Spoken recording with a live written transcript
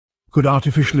Could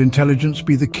artificial intelligence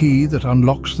be the key that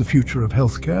unlocks the future of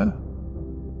healthcare?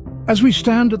 As we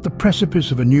stand at the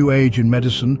precipice of a new age in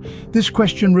medicine, this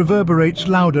question reverberates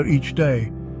louder each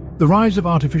day. The rise of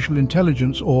artificial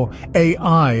intelligence, or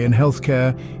AI, in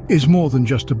healthcare is more than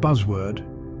just a buzzword.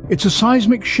 It's a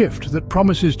seismic shift that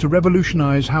promises to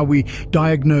revolutionize how we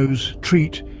diagnose,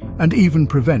 treat, and even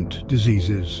prevent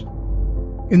diseases.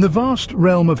 In the vast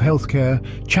realm of healthcare,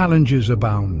 challenges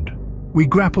abound. We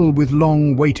grapple with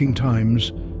long waiting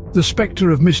times, the spectre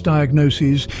of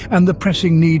misdiagnoses, and the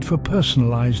pressing need for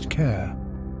personalized care.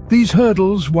 These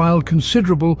hurdles, while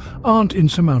considerable, aren't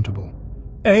insurmountable.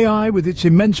 AI, with its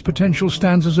immense potential,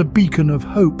 stands as a beacon of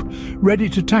hope, ready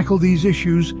to tackle these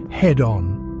issues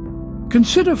head-on.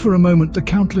 Consider for a moment the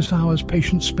countless hours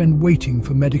patients spend waiting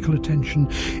for medical attention.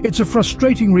 It's a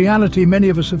frustrating reality many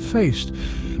of us have faced.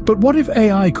 But what if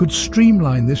AI could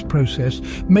streamline this process,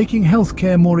 making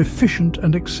healthcare more efficient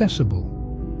and accessible?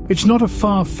 It's not a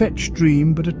far-fetched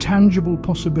dream, but a tangible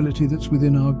possibility that's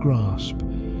within our grasp.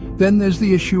 Then there's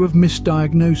the issue of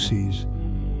misdiagnoses.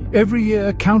 Every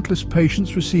year, countless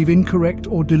patients receive incorrect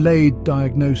or delayed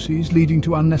diagnoses, leading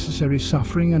to unnecessary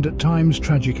suffering and at times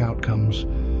tragic outcomes.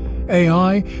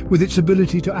 AI, with its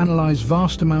ability to analyze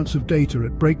vast amounts of data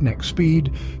at breakneck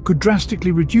speed, could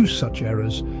drastically reduce such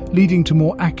errors, leading to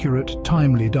more accurate,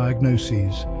 timely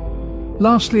diagnoses.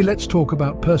 Lastly, let's talk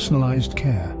about personalized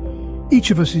care.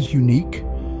 Each of us is unique,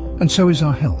 and so is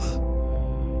our health.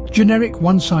 Generic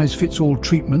one-size-fits-all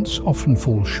treatments often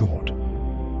fall short.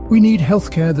 We need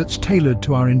healthcare that's tailored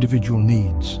to our individual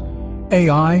needs.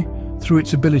 AI, through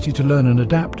its ability to learn and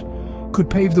adapt, could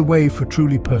pave the way for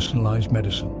truly personalized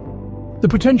medicine. The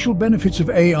potential benefits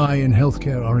of AI in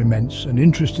healthcare are immense, and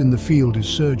interest in the field is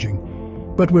surging,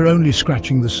 but we're only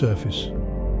scratching the surface.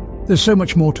 There's so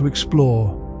much more to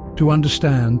explore, to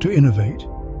understand, to innovate.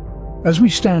 As we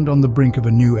stand on the brink of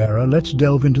a new era, let's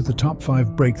delve into the top 5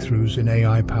 breakthroughs in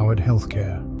AI-powered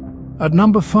healthcare. At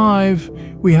number 5,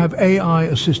 we have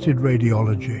AI-assisted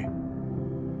radiology.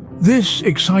 This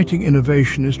exciting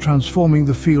innovation is transforming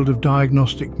the field of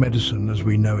diagnostic medicine as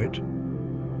we know it.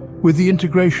 With the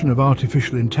integration of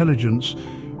artificial intelligence,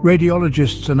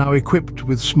 radiologists are now equipped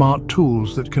with smart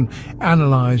tools that can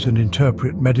analyze and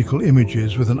interpret medical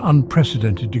images with an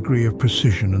unprecedented degree of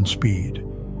precision and speed.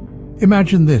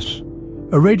 Imagine this: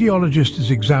 a radiologist is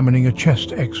examining a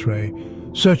chest X-ray,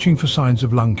 searching for signs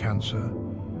of lung cancer,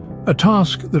 a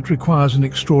task that requires an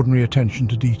extraordinary attention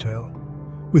to detail.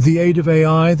 With the aid of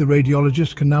AI, the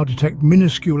radiologist can now detect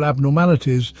minuscule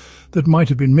abnormalities that might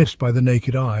have been missed by the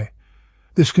naked eye.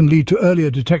 This can lead to earlier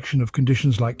detection of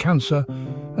conditions like cancer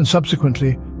and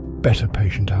subsequently better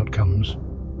patient outcomes.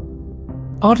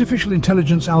 Artificial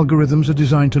intelligence algorithms are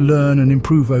designed to learn and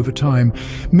improve over time,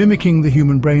 mimicking the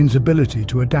human brain's ability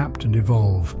to adapt and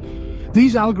evolve.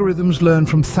 These algorithms learn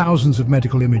from thousands of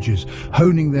medical images,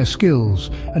 honing their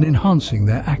skills and enhancing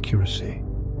their accuracy.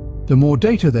 The more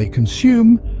data they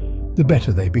consume, the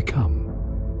better they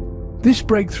become. This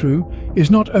breakthrough is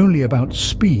not only about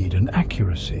speed and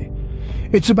accuracy.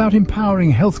 It's about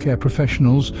empowering healthcare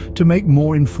professionals to make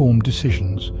more informed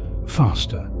decisions,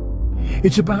 faster.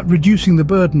 It's about reducing the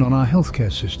burden on our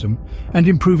healthcare system and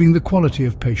improving the quality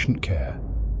of patient care.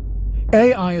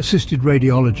 AI-assisted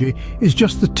radiology is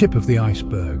just the tip of the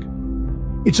iceberg.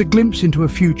 It's a glimpse into a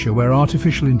future where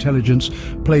artificial intelligence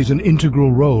plays an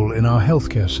integral role in our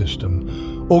healthcare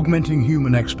system, augmenting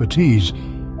human expertise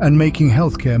and making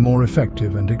healthcare more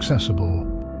effective and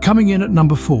accessible. Coming in at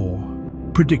number 4,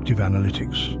 predictive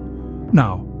analytics.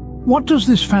 Now, what does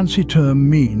this fancy term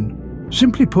mean?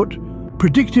 Simply put,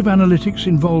 predictive analytics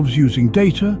involves using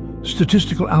data,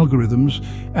 statistical algorithms,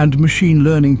 and machine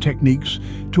learning techniques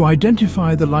to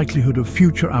identify the likelihood of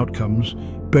future outcomes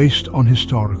based on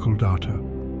historical data.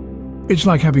 It's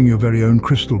like having your very own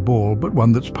crystal ball, but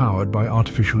one that's powered by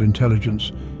artificial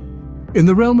intelligence. In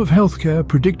the realm of healthcare,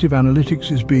 predictive analytics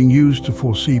is being used to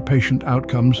foresee patient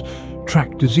outcomes,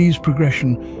 track disease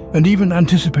progression, and even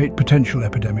anticipate potential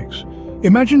epidemics.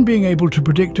 Imagine being able to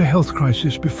predict a health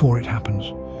crisis before it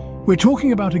happens. We're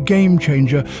talking about a game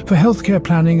changer for healthcare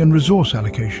planning and resource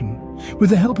allocation. With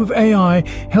the help of AI,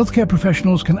 healthcare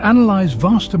professionals can analyze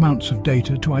vast amounts of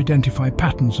data to identify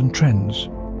patterns and trends.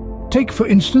 Take, for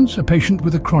instance, a patient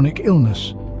with a chronic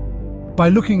illness. By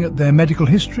looking at their medical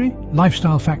history,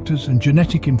 lifestyle factors, and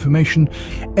genetic information,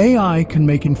 AI can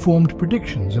make informed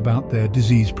predictions about their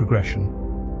disease progression.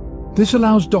 This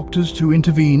allows doctors to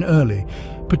intervene early,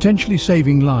 potentially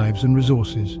saving lives and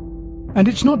resources. And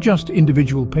it's not just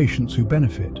individual patients who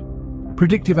benefit.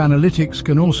 Predictive analytics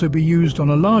can also be used on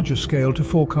a larger scale to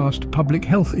forecast public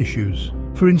health issues.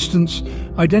 For instance,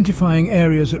 identifying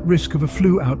areas at risk of a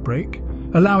flu outbreak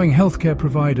allowing healthcare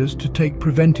providers to take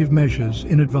preventive measures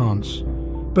in advance.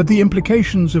 But the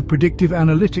implications of predictive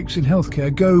analytics in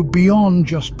healthcare go beyond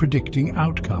just predicting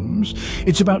outcomes.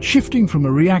 It's about shifting from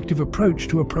a reactive approach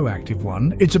to a proactive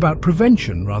one. It's about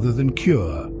prevention rather than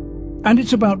cure. And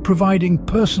it's about providing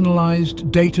personalized,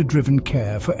 data-driven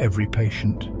care for every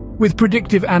patient. With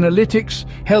predictive analytics,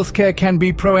 healthcare can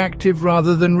be proactive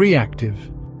rather than reactive.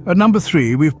 At number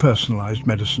 3, we've personalized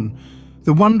medicine.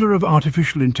 The wonder of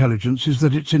artificial intelligence is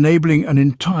that it's enabling an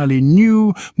entirely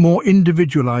new, more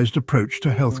individualized approach to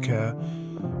healthcare.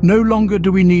 No longer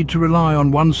do we need to rely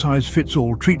on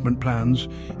one-size-fits-all treatment plans.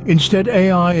 Instead,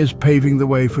 AI is paving the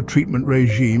way for treatment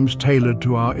regimes tailored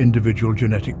to our individual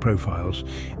genetic profiles.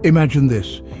 Imagine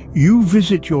this. You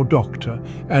visit your doctor,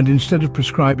 and instead of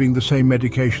prescribing the same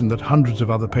medication that hundreds of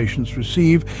other patients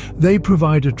receive, they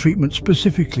provide a treatment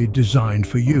specifically designed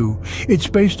for you. It's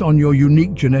based on your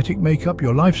unique genetic makeup,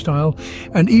 your lifestyle,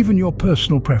 and even your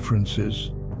personal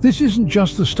preferences. This isn't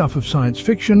just the stuff of science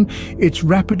fiction, it's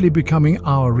rapidly becoming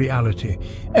our reality.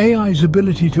 AI's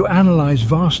ability to analyze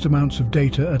vast amounts of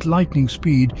data at lightning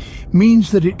speed means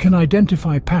that it can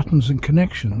identify patterns and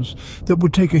connections that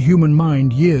would take a human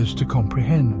mind years to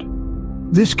comprehend.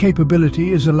 This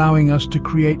capability is allowing us to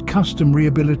create custom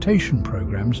rehabilitation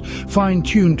programs,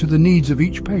 fine-tuned to the needs of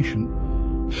each patient.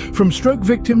 From stroke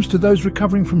victims to those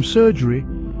recovering from surgery,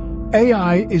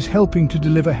 AI is helping to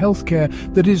deliver healthcare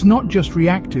that is not just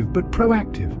reactive but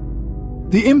proactive.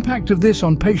 The impact of this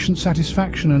on patient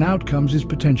satisfaction and outcomes is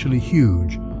potentially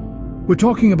huge. We're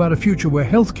talking about a future where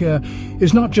healthcare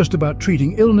is not just about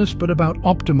treating illness but about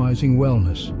optimizing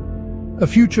wellness. A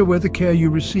future where the care you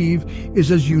receive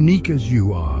is as unique as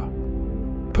you are.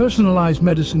 Personalized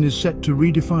medicine is set to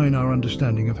redefine our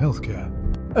understanding of healthcare.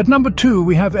 At number 2,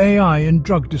 we have AI in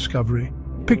drug discovery.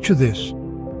 Picture this.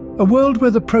 A world where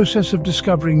the process of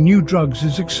discovering new drugs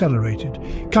is accelerated,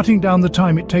 cutting down the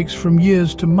time it takes from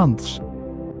years to months.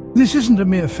 This isn't a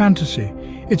mere fantasy,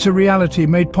 it's a reality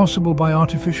made possible by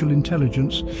artificial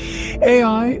intelligence.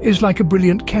 AI is like a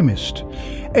brilliant chemist,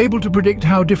 able to predict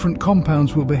how different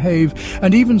compounds will behave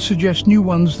and even suggest new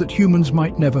ones that humans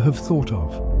might never have thought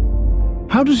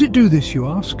of. How does it do this, you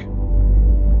ask?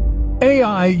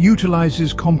 AI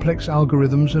utilizes complex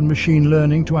algorithms and machine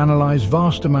learning to analyze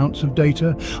vast amounts of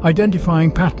data,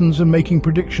 identifying patterns and making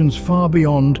predictions far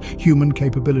beyond human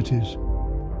capabilities.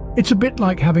 It's a bit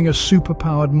like having a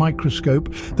super-powered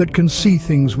microscope that can see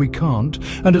things we can't,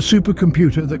 and a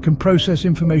supercomputer that can process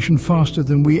information faster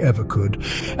than we ever could.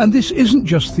 And this isn't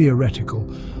just theoretical.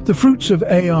 The fruits of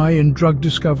AI in drug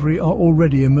discovery are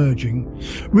already emerging.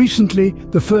 Recently,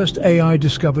 the first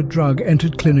AI-discovered drug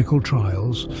entered clinical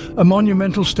trials. A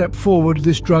monumental step forward,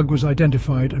 this drug was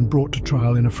identified and brought to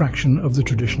trial in a fraction of the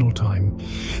traditional time.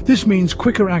 This means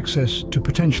quicker access to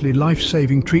potentially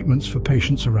life-saving treatments for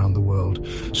patients around the world.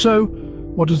 So,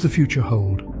 what does the future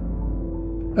hold?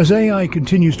 As AI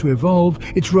continues to evolve,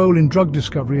 its role in drug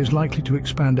discovery is likely to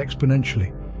expand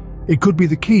exponentially. It could be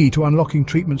the key to unlocking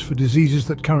treatments for diseases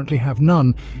that currently have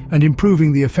none and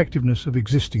improving the effectiveness of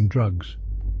existing drugs.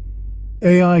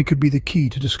 AI could be the key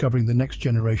to discovering the next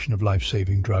generation of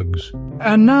life-saving drugs.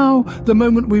 And now, the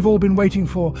moment we've all been waiting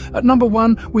for. At number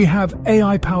 1, we have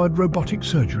AI-powered robotic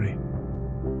surgery.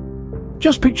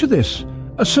 Just picture this.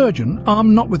 A surgeon,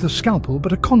 armed not with a scalpel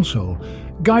but a console,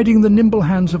 guiding the nimble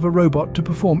hands of a robot to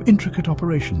perform intricate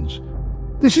operations.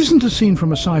 This isn't a scene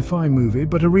from a sci-fi movie,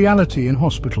 but a reality in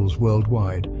hospitals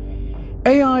worldwide.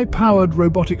 AI-powered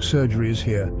robotic surgery is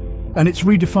here, and it's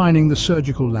redefining the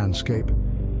surgical landscape.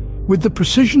 With the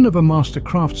precision of a master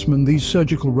craftsman, these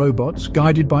surgical robots,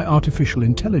 guided by artificial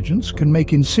intelligence, can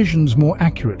make incisions more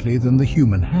accurately than the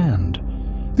human hand.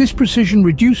 This precision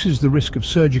reduces the risk of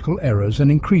surgical errors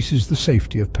and increases the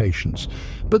safety of patients.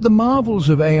 But the marvels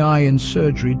of AI in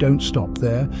surgery don't stop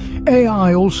there.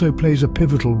 AI also plays a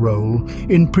pivotal role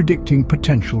in predicting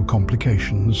potential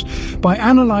complications. By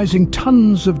analyzing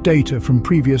tons of data from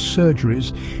previous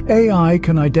surgeries, AI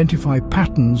can identify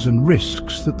patterns and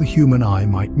risks that the human eye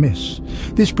might miss.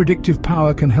 This predictive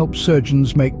power can help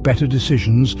surgeons make better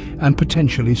decisions and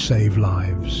potentially save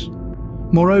lives.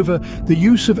 Moreover, the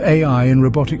use of AI in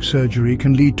robotic surgery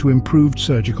can lead to improved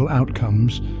surgical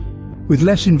outcomes. With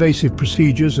less invasive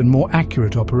procedures and more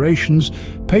accurate operations,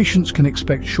 patients can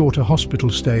expect shorter hospital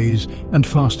stays and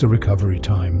faster recovery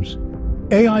times.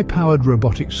 AI-powered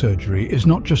robotic surgery is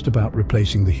not just about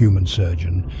replacing the human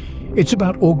surgeon. It's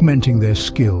about augmenting their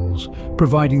skills,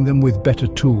 providing them with better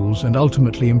tools and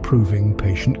ultimately improving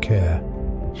patient care.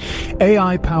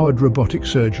 AI-powered robotic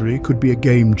surgery could be a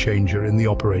game changer in the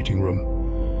operating room.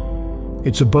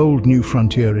 It's a bold new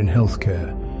frontier in healthcare,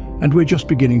 and we're just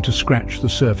beginning to scratch the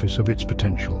surface of its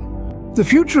potential. The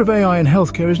future of AI in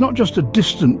healthcare is not just a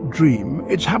distant dream,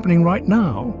 it's happening right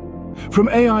now. From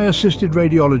AI-assisted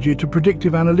radiology to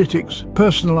predictive analytics,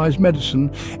 personalized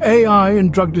medicine, AI in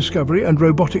drug discovery and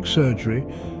robotic surgery,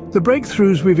 the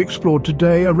breakthroughs we've explored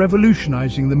today are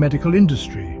revolutionizing the medical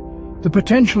industry. The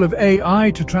potential of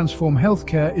AI to transform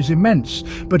healthcare is immense,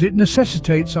 but it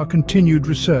necessitates our continued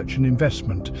research and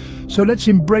investment. So let's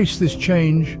embrace this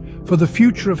change, for the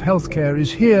future of healthcare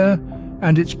is here,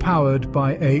 and it's powered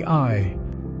by AI.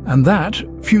 And that,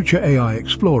 FuturAi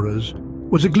Explorers,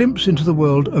 was a glimpse into the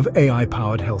world of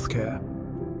AI-powered healthcare.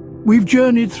 We've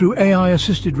journeyed through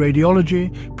AI-assisted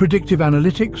radiology, predictive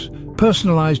analytics,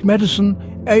 personalized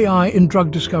medicine, AI in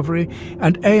drug discovery,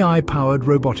 and AI-powered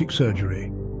robotic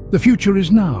surgery. The future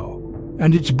is now,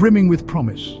 and it's brimming with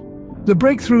promise. The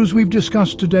breakthroughs we've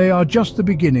discussed today are just the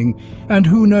beginning, and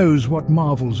who knows what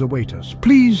marvels await us.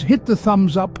 Please hit the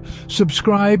thumbs up,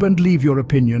 subscribe and leave your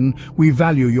opinion. We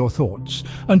value your thoughts.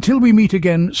 Until we meet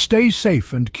again, stay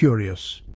safe and curious.